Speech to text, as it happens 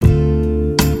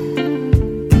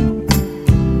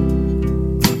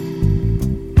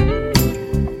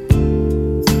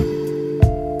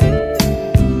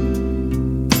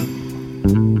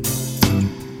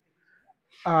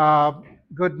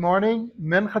Good morning.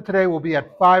 Mincha today will be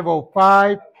at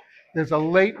 5:05. There's a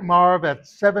late Marv at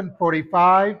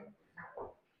 7:45.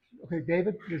 Okay,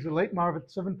 David, there's a late Marv at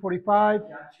 7:45.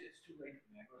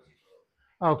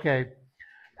 Okay.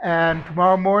 And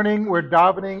tomorrow morning we're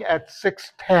davening at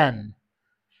 6:10.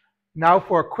 Now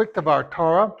for a quick Devar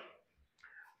Torah.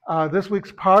 This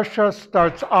week's Parsha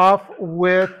starts off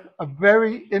with a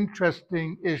very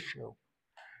interesting issue.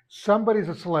 Somebody's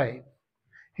a slave.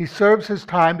 He serves his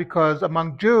time because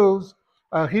among Jews,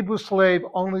 a Hebrew slave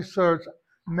only serves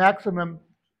maximum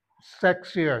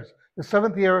 6 years. The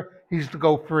seventh year, he's to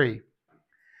go free.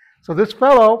 So this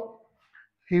fellow,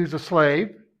 he's a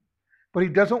slave, but he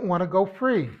doesn't want to go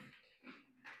free.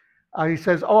 He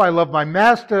says, I love my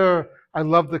master. I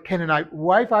love the Canaanite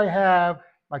wife I have,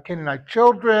 my Canaanite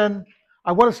children.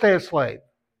 I want to stay a slave.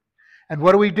 And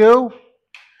what do?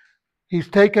 He's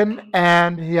taken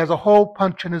and he has a hole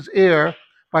punched in his ear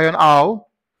by an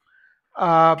owl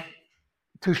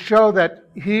to show that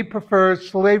he prefers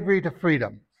slavery to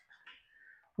freedom,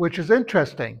 which is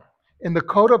interesting. In the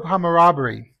Code of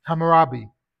Hammurabi,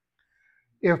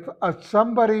 if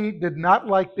somebody did not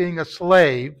like being a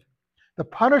slave, the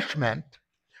punishment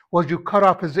was you cut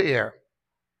off his ear.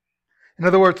 In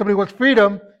other words, somebody wants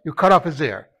freedom, you cut off his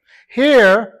ear.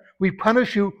 Here, we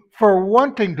punish you for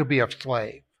wanting to be a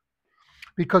slave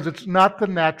because it's not the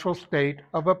natural state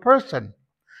of a person.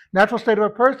 Natural state of a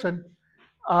person,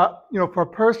 for a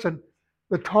person,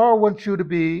 the Torah wants you to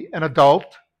be an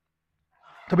adult,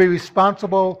 to be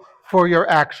responsible for your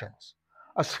actions.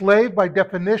 A slave, by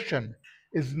definition,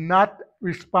 is not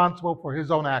responsible for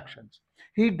his own actions.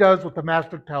 He does what the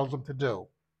master tells him to do.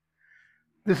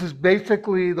 This is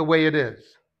basically the way it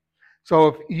is. So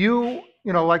if you,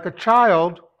 like a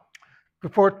child,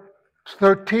 before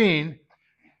 13,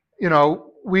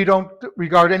 we don't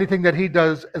regard anything that he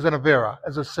does as an avera,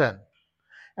 as a sin.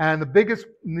 And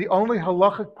the only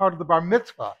halachic part of the bar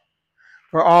mitzvah,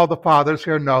 for all the fathers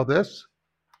here know this,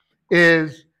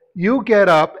 is you get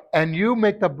up and you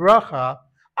make the bracha,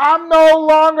 I'm no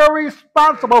longer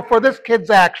responsible for this kid's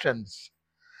actions.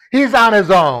 He's on his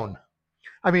own.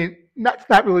 I mean, that's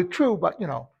not really true, but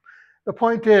the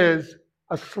point is,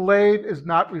 a slave is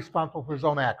not responsible for his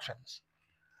own actions.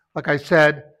 Like I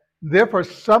said, therefore,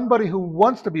 somebody who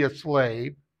wants to be a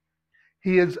slave,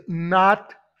 he is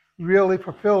not really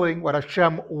fulfilling what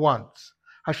Hashem wants.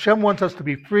 Hashem wants us to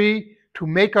be free, to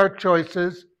make our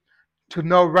choices, to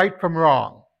know right from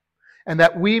wrong, and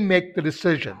that we make the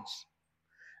decisions.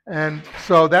 And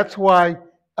so that's why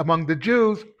among the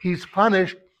Jews, he's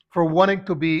punished for wanting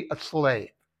to be a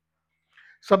slave.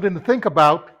 Something to think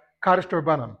about, Kaddish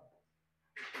Rabbanim.